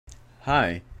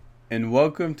Hi, and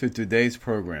welcome to today's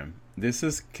program. This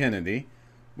is Kennedy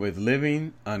with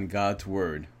Living on God's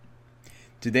Word.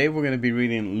 Today we're going to be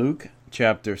reading Luke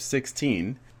chapter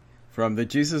 16 from the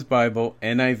Jesus Bible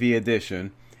NIV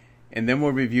edition, and then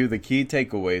we'll review the key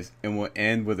takeaways and we'll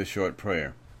end with a short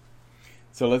prayer.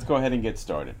 So let's go ahead and get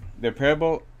started. The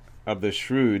parable of the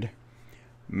shrewd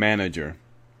manager.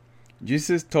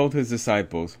 Jesus told his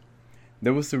disciples,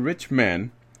 "There was a rich man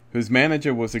whose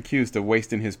manager was accused of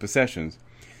wasting his possessions.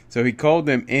 So he called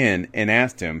them in and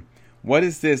asked him, 'What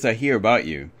is this I hear about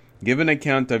you? Give an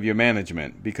account of your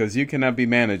management, because you cannot be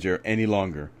manager any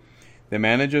longer.' The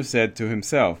manager said to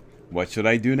himself, 'What should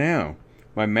I do now?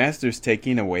 My master's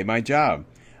taking away my job.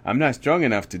 I'm not strong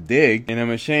enough to dig, and I'm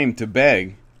ashamed to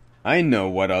beg. I know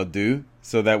what I'll do,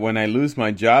 so that when I lose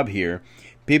my job here,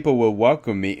 people will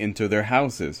welcome me into their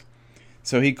houses.'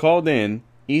 So he called in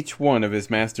each one of his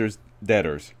master's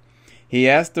debtors. He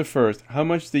asked the first, 'How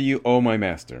much do you owe my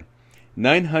master?'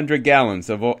 900 gallons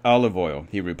of olive oil,'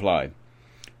 he replied.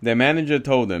 The manager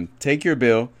told him, 'Take your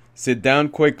bill, sit down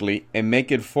quickly, and make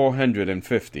it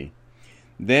 450.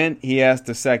 Then he asked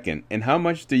the second, 'And how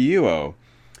much do you owe?'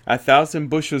 1,000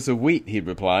 bushels of wheat,' he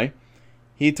replied.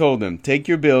 He told him, 'Take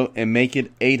your bill and make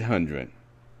it 800.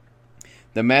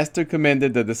 The master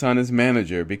commended the dishonest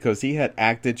manager because he had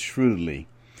acted shrewdly.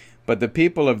 But the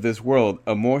people of this world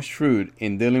are more shrewd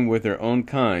in dealing with their own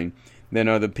kind than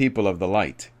are the people of the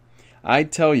light. I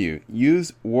tell you,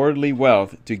 use worldly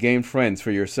wealth to gain friends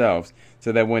for yourselves,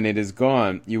 so that when it is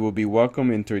gone, you will be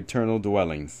welcomed into eternal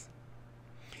dwellings.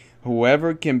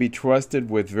 Whoever can be trusted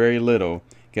with very little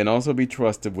can also be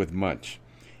trusted with much,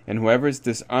 and whoever is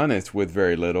dishonest with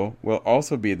very little will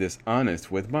also be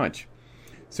dishonest with much.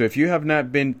 So if you have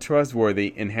not been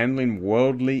trustworthy in handling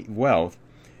worldly wealth,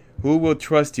 who will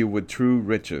trust you with true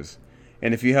riches?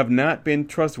 And if you have not been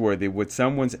trustworthy with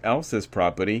someone else's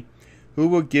property, who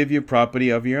will give you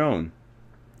property of your own?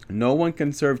 No one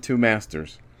can serve two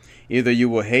masters. Either you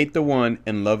will hate the one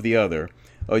and love the other,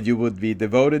 or you will be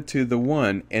devoted to the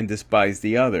one and despise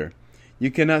the other.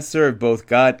 You cannot serve both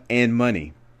God and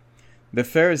money." The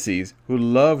Pharisees, who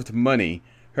loved money,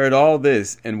 heard all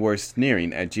this and were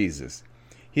sneering at Jesus.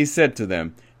 He said to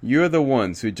them, "You are the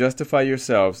ones who justify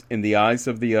yourselves in the eyes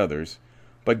of the others,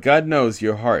 but God knows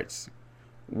your hearts.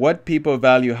 What people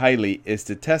value highly is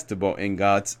detestable in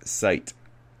God's sight."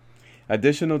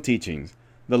 Additional teachings.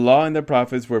 The law and the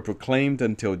prophets were proclaimed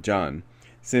until John.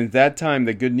 Since that time,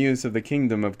 the good news of the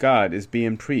kingdom of God is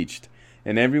being preached,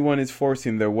 and everyone is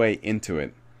forcing their way into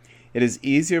it. It is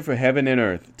easier for heaven and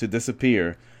earth to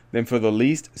disappear than for the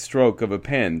least stroke of a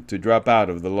pen to drop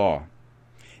out of the law.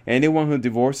 Anyone who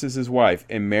divorces his wife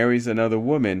and marries another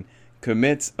woman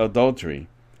commits adultery,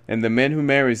 and the man who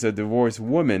marries a divorced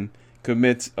woman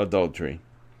commits adultery.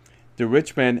 The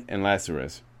rich man and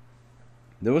Lazarus.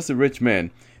 There was a rich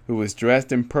man who was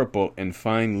dressed in purple and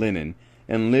fine linen,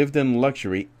 and lived in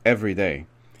luxury every day.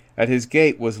 At his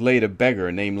gate was laid a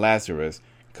beggar named Lazarus,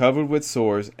 covered with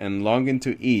sores and longing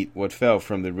to eat what fell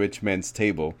from the rich man's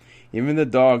table. Even the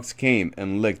dogs came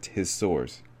and licked his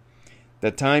sores. The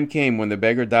time came when the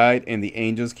beggar died, and the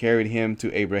angels carried him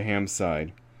to Abraham's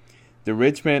side. The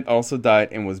rich man also died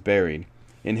and was buried.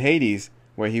 In Hades,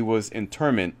 where he was in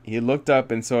torment, he looked up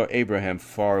and saw Abraham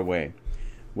far away,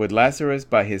 with Lazarus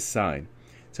by his side.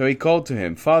 So he called to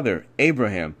him, "Father,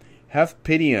 Abraham, have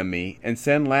pity on me, and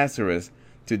send Lazarus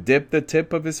to dip the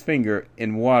tip of his finger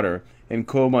in water and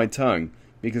cool my tongue,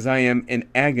 because I am in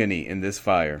agony in this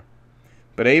fire."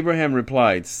 But Abraham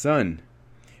replied, "Son,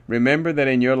 remember that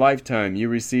in your lifetime you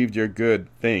received your good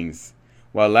things,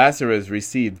 while Lazarus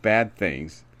received bad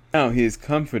things. Now he is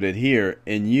comforted here,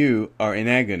 and you are in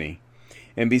agony.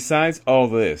 And besides all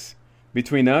this,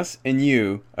 between us and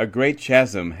you a great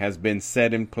chasm has been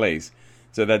set in place,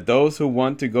 so that those who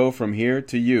want to go from here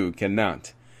to you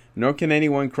cannot, nor can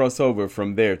anyone cross over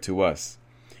from there to us."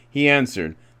 He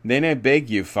answered, "Then I beg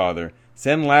you, Father,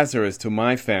 send Lazarus to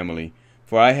my family,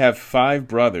 for I have 5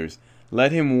 brothers.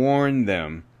 Let him warn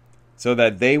them, so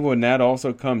that they will not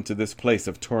also come to this place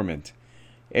of torment."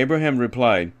 Abraham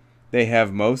replied, "They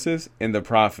have Moses and the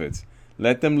prophets.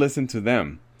 Let them listen to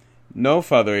them." "No,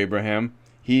 Father Abraham,"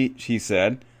 he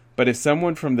said, "but if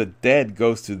someone from the dead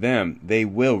goes to them, they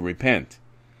will repent."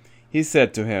 He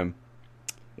said to him,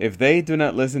 "If they do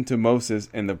not listen to Moses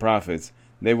and the prophets,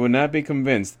 they will not be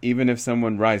convinced even if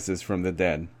someone rises from the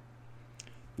dead."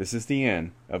 This is the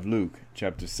end of Luke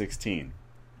chapter 16.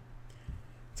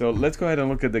 So let's go ahead and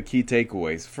look at the key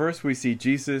takeaways. First, we see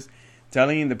Jesus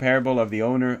telling the parable of the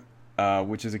owner,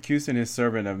 which is accusing his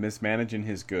servant of mismanaging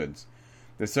his goods.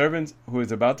 The servant who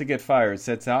is about to get fired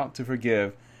sets out to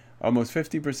forgive almost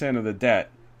 50% of the debt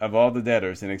of all the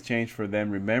debtors in exchange for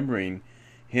them remembering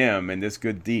him and this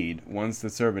good deed once the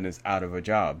servant is out of a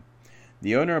job.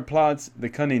 The owner applauds the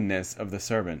cunningness of the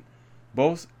servant.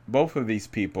 Both of these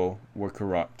people were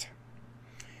corrupt.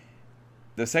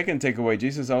 The second takeaway,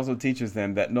 Jesus also teaches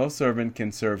them that no servant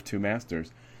can serve two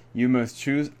masters. You must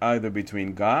choose either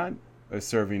between God or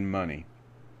serving money.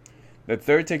 The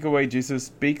third takeaway, Jesus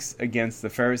speaks against the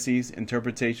Pharisees'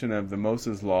 interpretation of the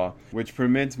Moses law, which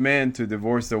permits men to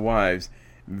divorce their wives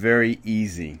very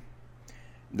easy.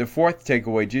 The fourth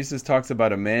takeaway, Jesus talks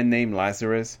about a man named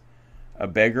Lazarus, a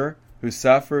beggar who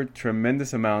suffered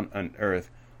tremendous amount on earth,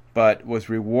 but was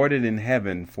rewarded in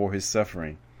heaven for his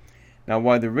suffering. Now,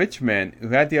 while the rich man who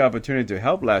had the opportunity to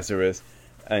help Lazarus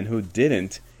and who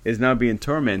didn't is now being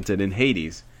tormented in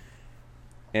Hades.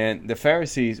 And the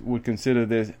Pharisees would consider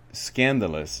this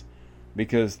scandalous,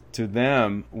 because to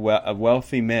them, a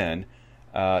wealthy man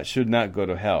should not go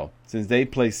to hell, since they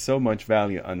place so much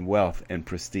value on wealth and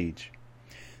prestige.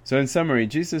 So in summary,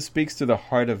 Jesus speaks to the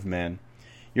heart of man.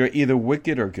 You're either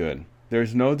wicked or good. There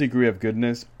is no degree of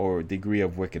goodness or degree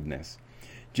of wickedness.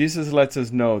 Jesus lets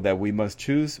us know that we must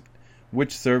choose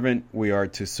which servant we are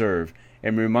to serve,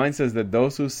 and reminds us that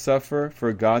those who suffer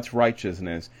for God's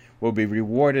righteousness will be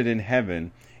rewarded in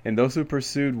heaven, and those who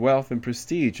pursued wealth and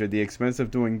prestige at the expense of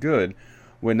doing good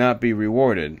will not be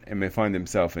rewarded and may find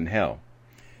themselves in hell.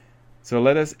 So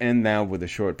let us end now with a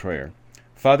short prayer.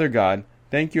 Father God,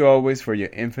 thank you always for your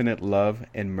infinite love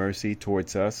and mercy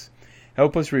towards us.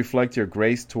 Help us reflect your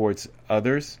grace towards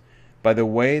others by the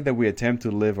way that we attempt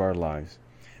to live our lives.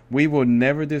 We will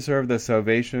never deserve the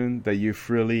salvation that you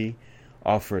freely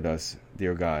offered us,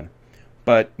 dear God.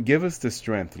 But give us the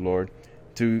strength, Lord,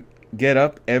 to get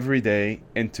up every day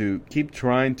and to keep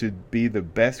trying to be the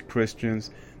best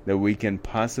Christians that we can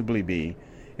possibly be,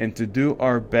 and to do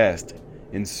our best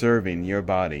in serving your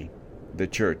body, the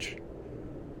church.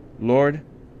 Lord,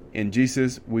 in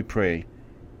Jesus we pray.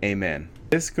 Amen.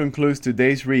 This concludes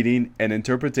today's reading and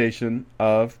interpretation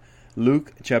of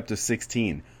Luke chapter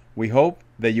 16. We hope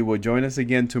that you will join us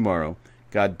again tomorrow.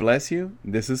 God bless you.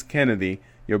 This is Kennedy,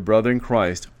 your brother in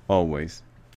Christ, always.